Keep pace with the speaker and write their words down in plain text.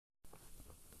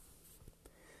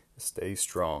Stay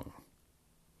strong.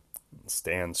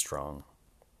 Stand strong.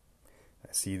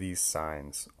 I see these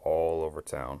signs all over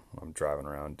town when I'm driving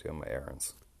around doing my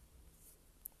errands.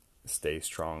 Stay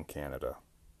strong, Canada.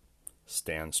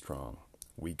 Stand strong.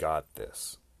 We got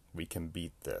this. We can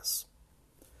beat this.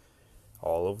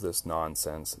 All of this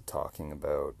nonsense talking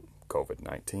about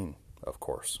COVID-19, of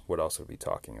course. What else would we be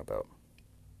talking about?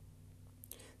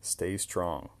 Stay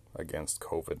strong against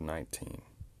COVID-19.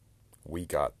 We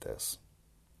got this.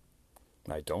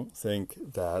 I don't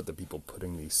think that the people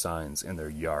putting these signs in their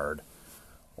yard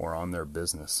or on their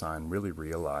business sign really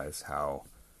realize how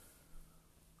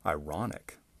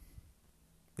ironic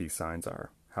these signs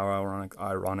are. How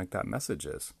ironic that message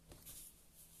is.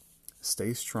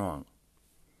 Stay strong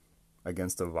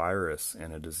against a virus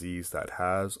and a disease that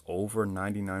has over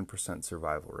 99%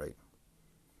 survival rate.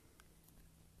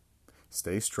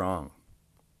 Stay strong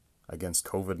against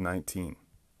COVID-19,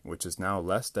 which is now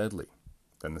less deadly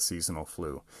than the seasonal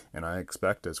flu. And I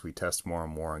expect as we test more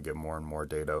and more and get more and more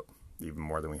data, even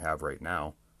more than we have right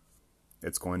now,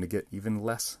 it's going to get even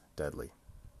less deadly.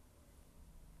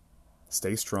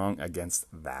 Stay strong against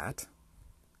that?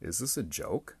 Is this a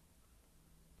joke?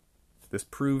 This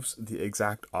proves the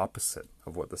exact opposite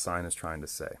of what the sign is trying to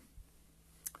say.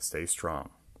 Stay strong.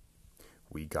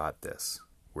 We got this.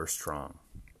 We're strong.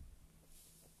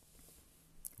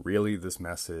 Really, this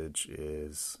message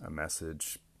is a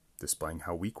message displaying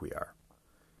how weak we are.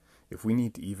 If we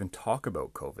need to even talk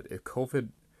about COVID, if COVID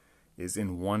is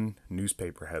in one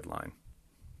newspaper headline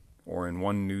or in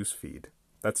one news feed,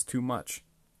 that's too much.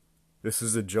 This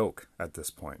is a joke at this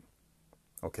point.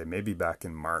 Okay, maybe back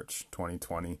in March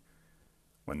 2020,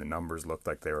 when the numbers looked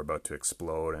like they were about to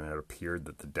explode and it appeared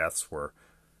that the deaths were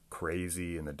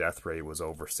crazy and the death rate was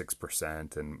over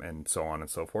 6% and so on and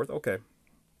so forth. Okay,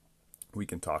 we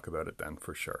can talk about it then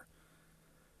for sure.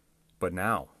 But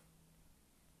now,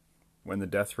 when the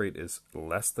death rate is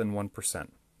less than 1%,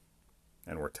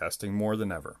 and we're testing more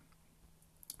than ever,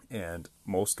 and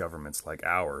most governments like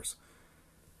ours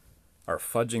are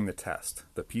fudging the test,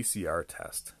 the PCR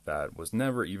test, that was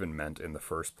never even meant in the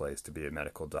first place to be a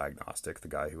medical diagnostic. The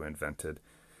guy who invented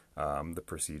the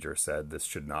procedure said this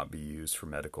should not be used for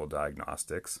medical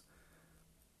diagnostics.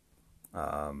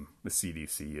 The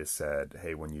CDC has said,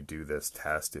 hey, when you do this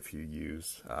test, if you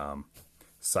use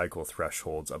cycle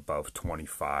thresholds above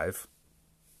 25,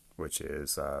 which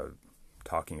is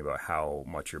talking about how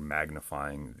much you're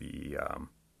magnifying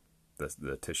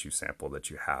the tissue sample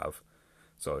that you have.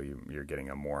 So you're getting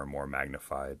a more and more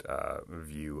magnified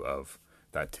view of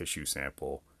that tissue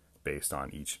sample based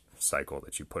on each cycle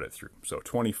that you put it through. So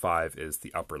 25 is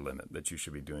the upper limit that you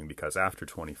should be doing, because after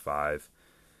 25,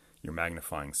 you're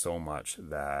magnifying so much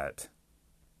that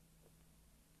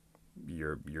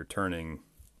you're turning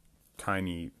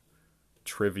tiny,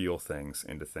 trivial things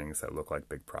into things that look like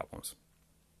big problems.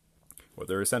 What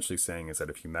they're essentially saying is that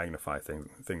if you magnify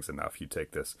things enough, you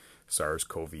take this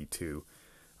SARS-CoV-2,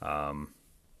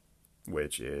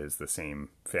 which is the same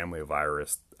family of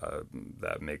virus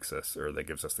that makes us, or that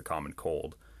gives us the common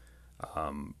cold.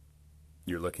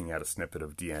 You're looking at a snippet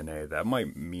of DNA that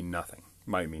might mean nothing.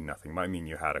 Might mean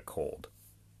you had a cold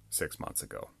 6 months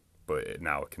ago, but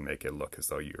now it can make it look as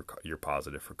though you're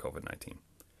positive for COVID-19.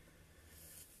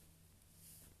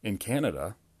 In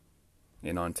Canada,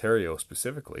 in Ontario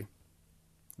specifically,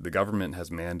 the government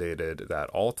has mandated that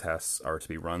all tests are to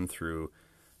be run through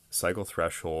cycle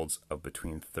thresholds of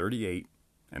between 38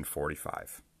 and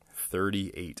 45.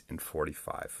 38 and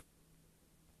 45.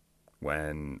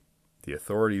 When the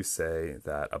authorities say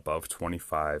that above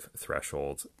 25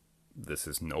 thresholds, this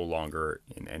is no longer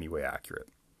in any way accurate.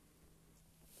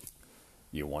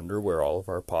 You wonder where all of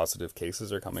our positive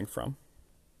cases are coming from?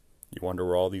 You wonder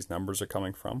where all these numbers are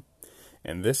coming from?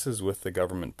 And this is with the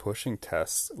government pushing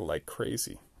tests like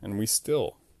crazy. And we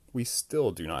still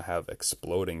do not have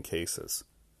exploding cases.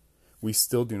 We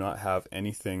still do not have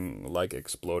anything like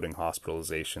exploding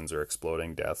hospitalizations or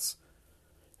exploding deaths.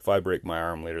 If I break my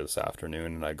arm later this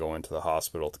afternoon and I go into the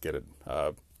hospital to get it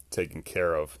taken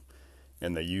care of,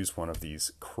 and they use one of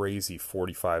these crazy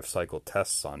 45 cycle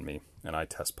tests on me, and I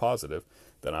test positive,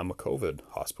 then I'm a COVID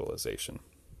hospitalization.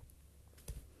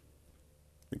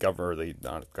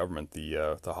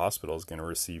 The hospital is going to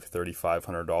receive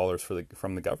 $3,500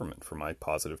 from the government for my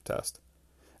positive test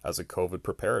as a COVID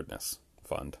preparedness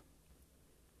fund.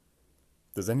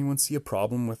 Does anyone see a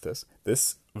problem with this?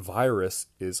 This virus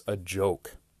is a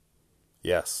joke.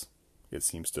 Yes, it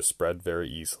seems to spread very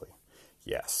easily.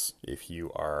 Yes, if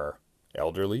you are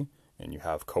elderly and you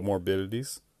have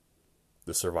comorbidities,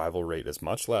 the survival rate is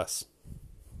much less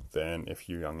than if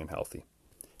you're young and healthy.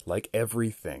 Like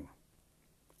everything.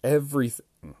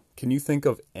 Can you think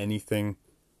of anything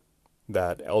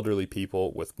that elderly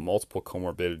people with multiple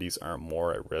comorbidities are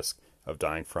more at risk of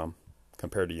dying from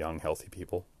compared to young, healthy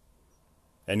people?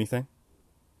 Anything?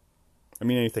 I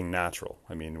mean, anything natural.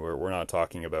 I mean, we're not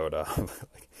talking about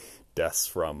like deaths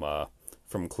from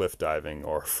cliff diving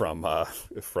or from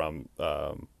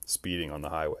speeding on the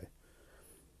highway.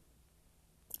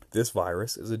 This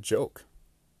virus is a joke.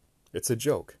 It's a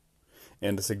joke.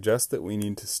 And to suggest that we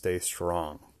need to stay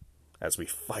strong as we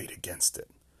fight against it.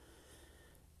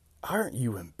 Aren't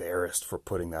you embarrassed for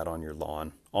putting that on your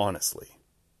lawn? Honestly.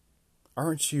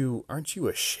 Aren't you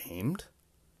ashamed?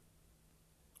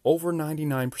 Over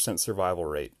 99% survival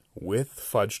rate with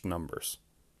fudged numbers.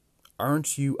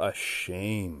 Aren't you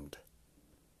ashamed?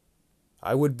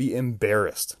 I would be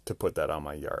embarrassed to put that on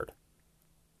my yard.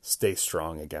 Stay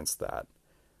strong against that.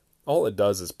 All it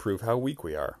does is prove how weak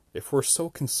we are. If we're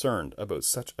so concerned about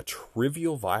such a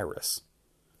trivial virus,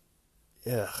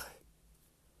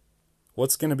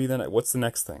 what's going to be what's the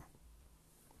next thing?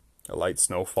 A light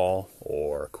snowfall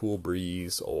or a cool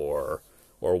breeze or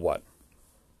what?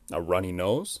 A runny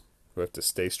nose? We have to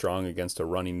stay strong against a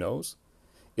runny nose?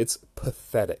 It's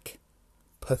pathetic.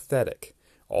 Pathetic.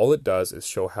 All it does is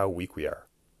show how weak we are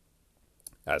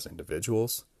as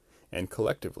individuals and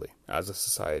collectively as a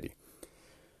society.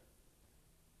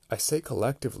 I say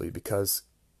collectively because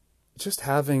just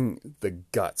having the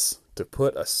guts to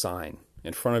put a sign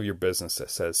in front of your business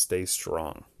that says stay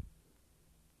strong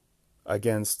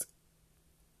against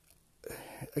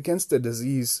a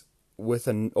disease with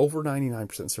an over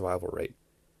 99% survival rate.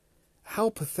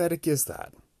 How pathetic is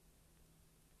that?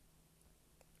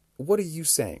 What are you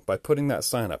saying by putting that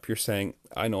sign up? You're saying,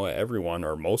 I know everyone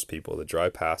or most people that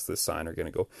drive past this sign are going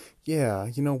to go, yeah,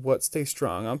 you know what? Stay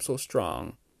strong. I'm so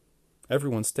strong.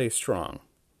 Everyone stay strong.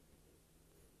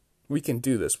 We can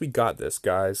do this. We got this,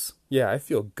 guys. Yeah, I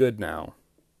feel good now.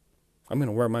 I'm going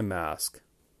to wear my mask.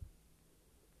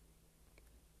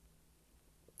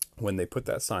 When they put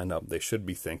that sign up, they should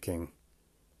be thinking,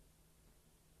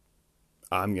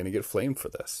 I'm going to get flamed for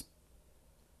this.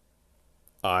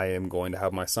 I am going to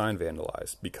have my sign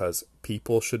vandalized because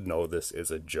people should know this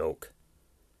is a joke.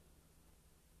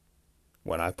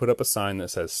 When I put up a sign that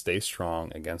says stay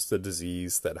strong against a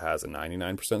disease that has a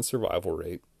 99% survival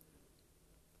rate,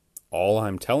 all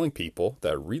I'm telling people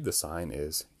that read the sign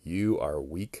is you are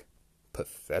weak,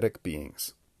 pathetic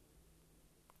beings.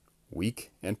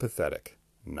 Weak and pathetic.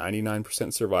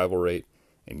 99% survival rate,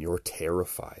 and you're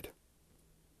terrified.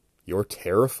 You're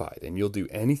terrified, and you'll do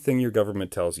anything your government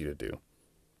tells you to do.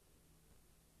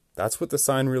 That's what the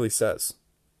sign really says.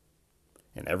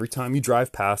 And every time you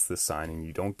drive past this sign and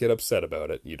you don't get upset about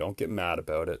it, you don't get mad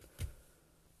about it,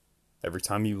 every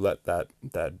time you let that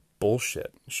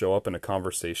bullshit show up in a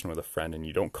conversation with a friend and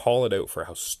you don't call it out for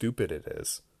how stupid it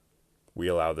is, we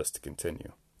allow this to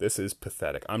continue. This is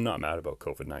pathetic. I'm not mad about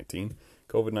COVID-19.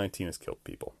 COVID-19 has killed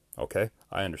people. Okay?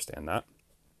 I understand that.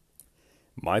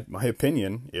 My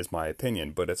opinion is my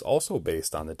opinion, but it's also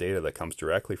based on the data that comes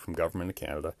directly from Government of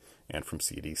Canada and from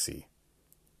CDC.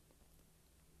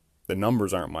 The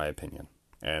numbers aren't my opinion,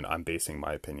 and I'm basing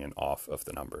my opinion off of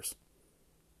the numbers.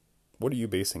 What are you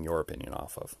basing your opinion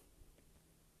off of?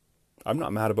 I'm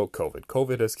not mad about COVID.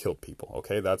 COVID has killed people,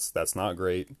 okay? That's not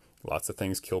great. Lots of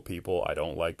things kill people. I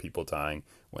don't like people dying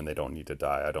when they don't need to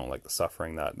die. I don't like the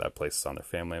suffering that places on their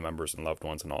family members and loved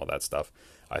ones and all that stuff.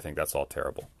 I think that's all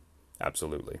terrible.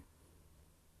 Absolutely.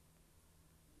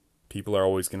 People are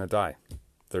always going to die.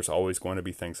 There's always going to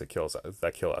be things that kill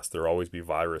us. There will always be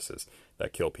viruses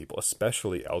that kill people,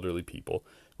 especially elderly people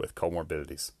with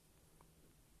comorbidities.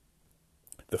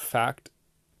 The fact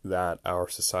that our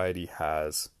society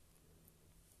has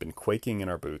been quaking in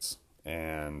our boots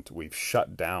and we've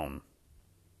shut down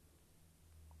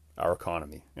our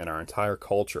economy and our entire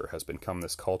culture has become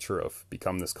this culture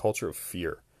of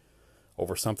fear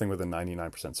over something with a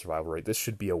 99% survival rate. This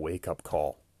should be a wake-up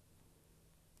call.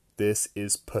 This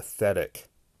is pathetic.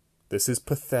 This is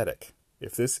pathetic.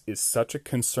 If this is such a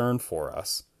concern for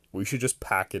us, we should just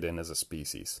pack it in as a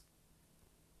species.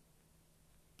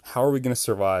 How are we going to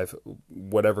survive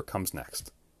whatever comes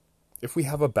next? If we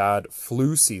have a bad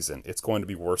flu season, it's going to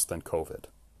be worse than COVID.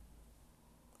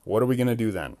 What are we going to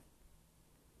do then?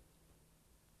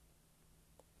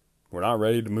 We're not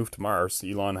ready to move to Mars.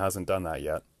 Elon hasn't done that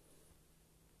yet.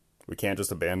 We can't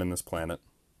just abandon this planet.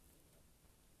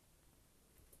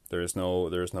 There is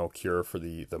no cure for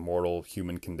the mortal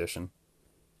human condition.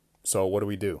 So what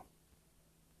do?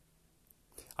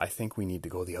 I think we need to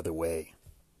go the other way.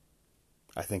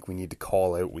 I think we need to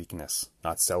call out weakness,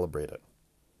 not celebrate it.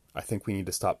 I think we need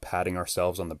to stop patting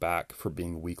ourselves on the back for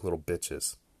being weak little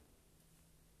bitches.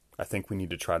 I think we need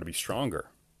to try to be stronger.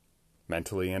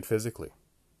 mentally and physically,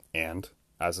 and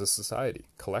as a society,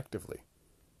 collectively.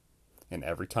 And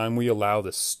every time we allow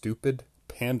this stupid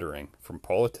pandering from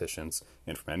politicians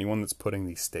and from anyone that's putting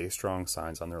these stay strong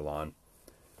signs on their lawn,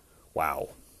 wow,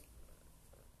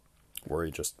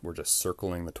 we're just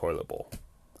circling the toilet bowl.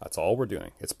 That's all we're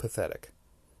doing. It's pathetic.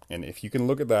 And if you can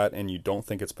look at that and you don't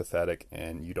think it's pathetic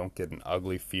and you don't get an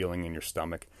ugly feeling in your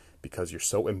stomach because you're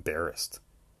so embarrassed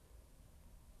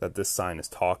that this sign is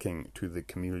talking to the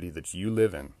community that you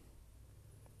live in,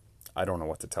 I don't know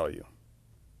what to tell you.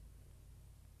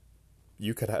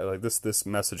 You could have, like, this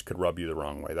message could rub you the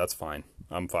wrong way. That's fine.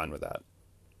 I'm fine with that.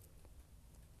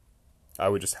 I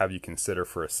would just have you consider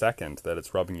for a second that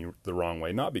it's rubbing you the wrong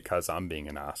way, not because I'm being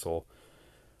an asshole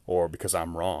or because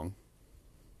I'm wrong,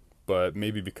 but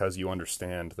maybe because you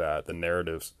understand that the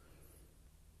narratives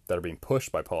that are being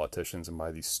pushed by politicians and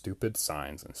by these stupid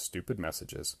signs and stupid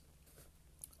messages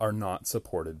are not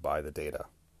supported by the data.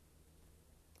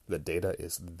 The data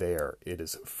is there. It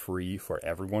is free for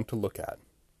everyone to look at.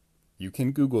 You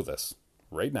can Google this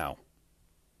right now.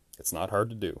 It's not hard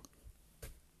to do.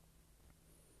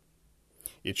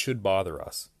 It should bother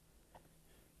us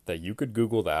that you could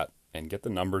Google that and get the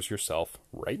numbers yourself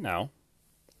right now,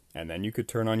 and then you could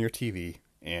turn on your TV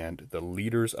and the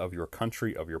leaders of your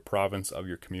country, of your province, of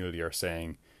your community are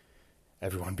saying,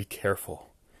 everyone be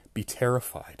careful, be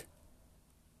terrified,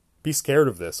 be scared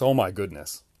of this, oh my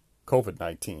goodness,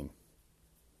 COVID-19.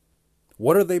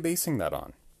 What are they basing that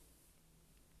on?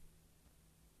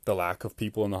 The lack of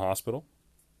people in the hospital?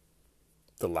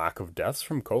 The lack of deaths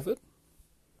from COVID?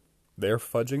 They're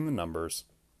fudging the numbers,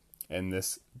 and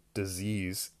this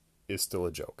disease is still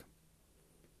a joke.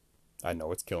 I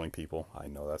know it's killing people. I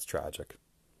know that's tragic.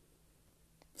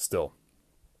 Still,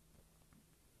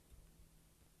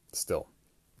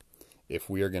 if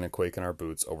we are going to quake in our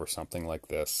boots over something like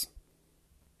this,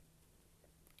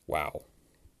 wow,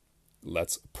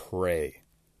 let's pray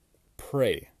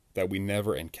that we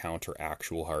never encounter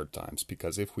actual hard times,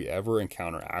 because if we ever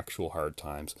encounter actual hard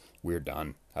times, we're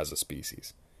done as a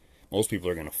species. Most people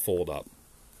are going to fold up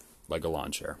like a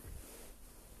lawn chair.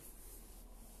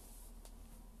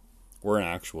 We're in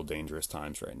actual dangerous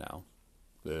times right now.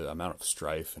 The amount of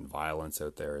strife and violence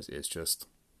out there is just,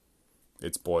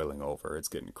 it's boiling over. It's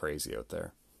getting crazy out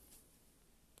there.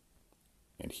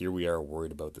 And here we are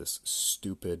worried about this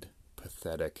stupid,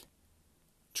 pathetic,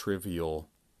 trivial,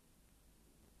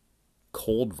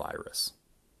 cold virus.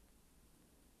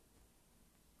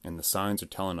 And the signs are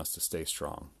telling us to stay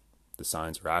strong. The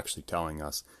signs are actually telling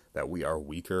us that we are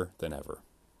weaker than ever.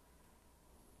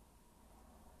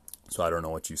 So I don't know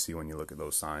what you see when you look at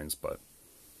those signs, but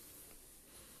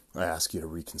I ask you to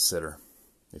reconsider.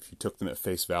 If you took them at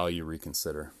face value,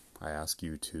 reconsider. I ask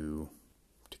you to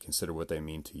consider what they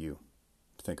mean to you.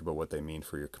 Think about what they mean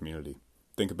for your community.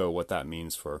 Think about what that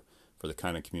means for the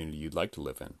kind of community you'd like to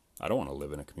live in. I don't want to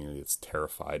live in a community that's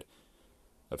terrified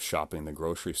of shopping in the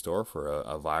grocery store for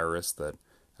a virus that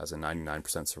has a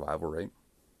 99% survival rate.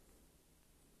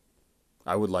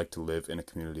 I would like to live in a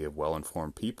community of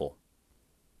well-informed people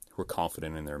who are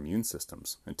confident in their immune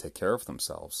systems and take care of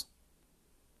themselves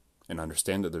and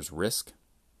understand that there's risk.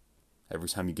 Every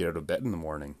time you get out of bed in the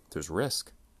morning, there's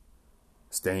risk.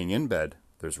 Staying in bed,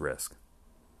 there's risk.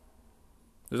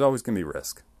 There's always going to be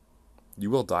risk. You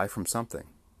will die from something.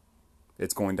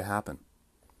 It's going to happen.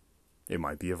 It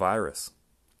might be a virus.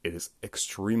 It is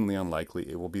extremely unlikely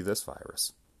it will be this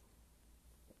virus.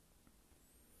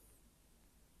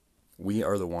 We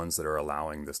are the ones that are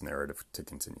allowing this narrative to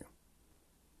continue.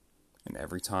 And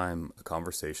every time a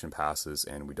conversation passes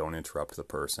and we don't interrupt the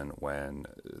person when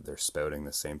they're spouting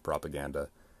the same propaganda,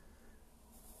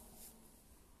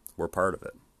 we're part of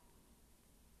it.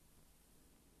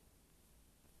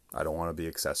 I don't want to be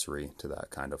accessory to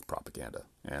that kind of propaganda,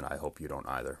 and I hope you don't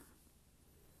either.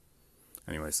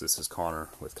 Anyways, this is Connor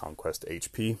with Conquest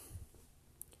HP.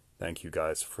 Thank you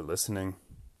guys for listening.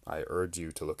 I urge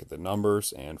you to look at the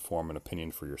numbers and form an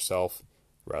opinion for yourself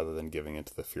rather than giving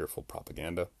into the fearful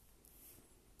propaganda.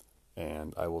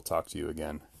 And I will talk to you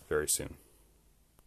again very soon.